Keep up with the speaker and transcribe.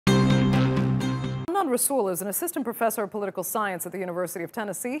Adnan Rasool is an assistant professor of political science at the University of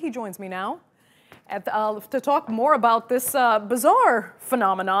Tennessee. He joins me now to talk more about this bizarre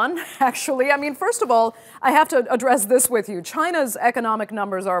phenomenon, actually. I mean, first of all, I have to address this with you. China's economic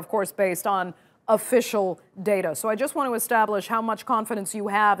numbers are, of course, based on official data. So I just want to establish how much confidence you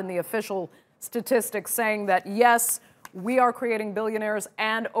have in the official statistics saying that, yes, we are creating billionaires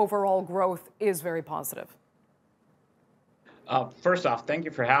and overall growth is very positive. First off, thank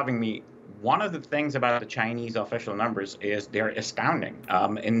you for having me. One of the things about the Chinese official numbers is they're astounding.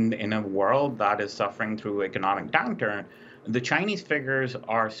 In a world that is suffering through economic downturn, the Chinese figures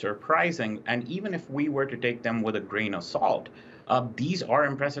are surprising. And even if we were to take them with a grain of salt, these are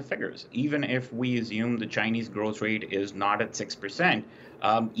impressive figures. Even if we assume the Chinese growth rate is not at 6%,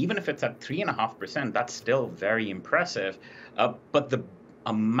 even if it's at 3.5%, that's still very impressive. But the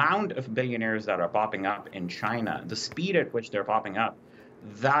amount of billionaires that are popping up in China, the speed at which they're popping up,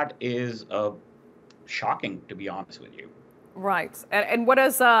 that is shocking, to be honest with you. Right. And what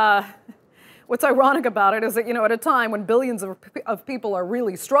is what's ironic about it is that, you know, at a time when billions of people are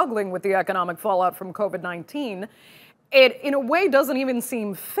really struggling with the economic fallout from COVID-19, it, in a way, doesn't even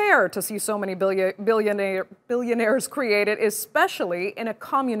seem fair to see so many billionaires created, especially in a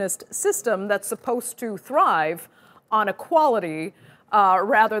communist system that's supposed to thrive on equality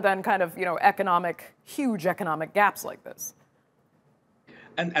rather than kind of, you know, huge economic gaps like this.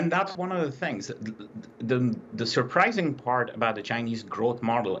 And that's one of the things. The surprising part about the Chinese growth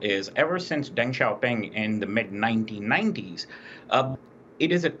model is ever since Deng Xiaoping in the mid-1990s,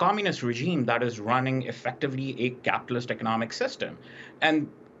 it is a communist regime that is running effectively a capitalist economic system. And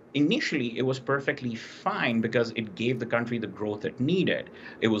initially, it was perfectly fine because it gave the country the growth it needed.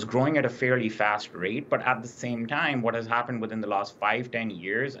 It was growing at a fairly fast rate, but at the same time, what has happened within the last 5-10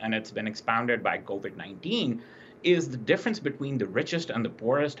 years, and it's been expounded by COVID-19, is the difference between the richest and the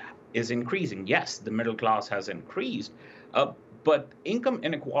poorest is increasing. Yes, the middle class has increased, but income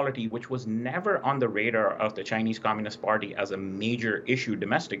inequality, which was never on the radar of the Chinese Communist Party as a major issue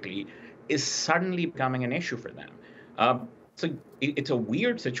domestically, is suddenly becoming an issue for them. So it's a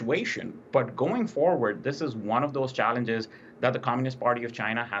weird situation, but going forward, this is one of those challenges that the Communist Party of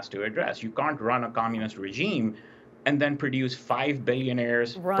China has to address. You can't run a communist regime and then produce 5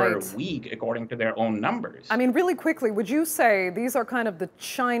 billionaires per week, according to their own numbers. I mean, really quickly, would you say these are kind of the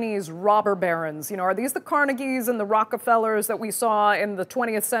Chinese robber barons? You know, are these the Carnegies and the Rockefellers that we saw in the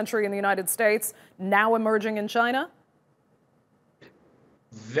 20th century in the United States now emerging in China?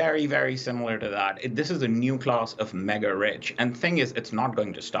 Very, very similar to that. This is a new class of mega rich. And the thing is, it's not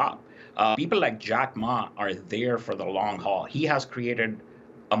going to stop. People like Jack Ma are there for the long haul. He has created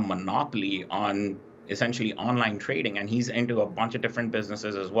a monopoly on essentially online trading, and he's into a bunch of different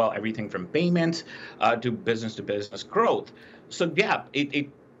businesses as well, everything from payments to business growth. So yeah,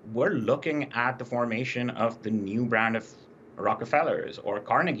 we're looking at the formation of the new brand of Rockefellers or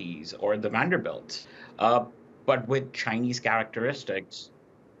Carnegies or the Vanderbilts, but with Chinese characteristics.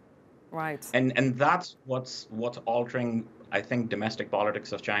 Right. And that's what's altering, I think, domestic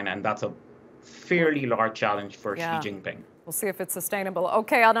politics of China, and that's a fairly large challenge for Xi Jinping. We'll see if it's sustainable.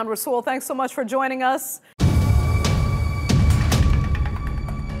 Okay, Adnan Rasool, thanks so much for joining us.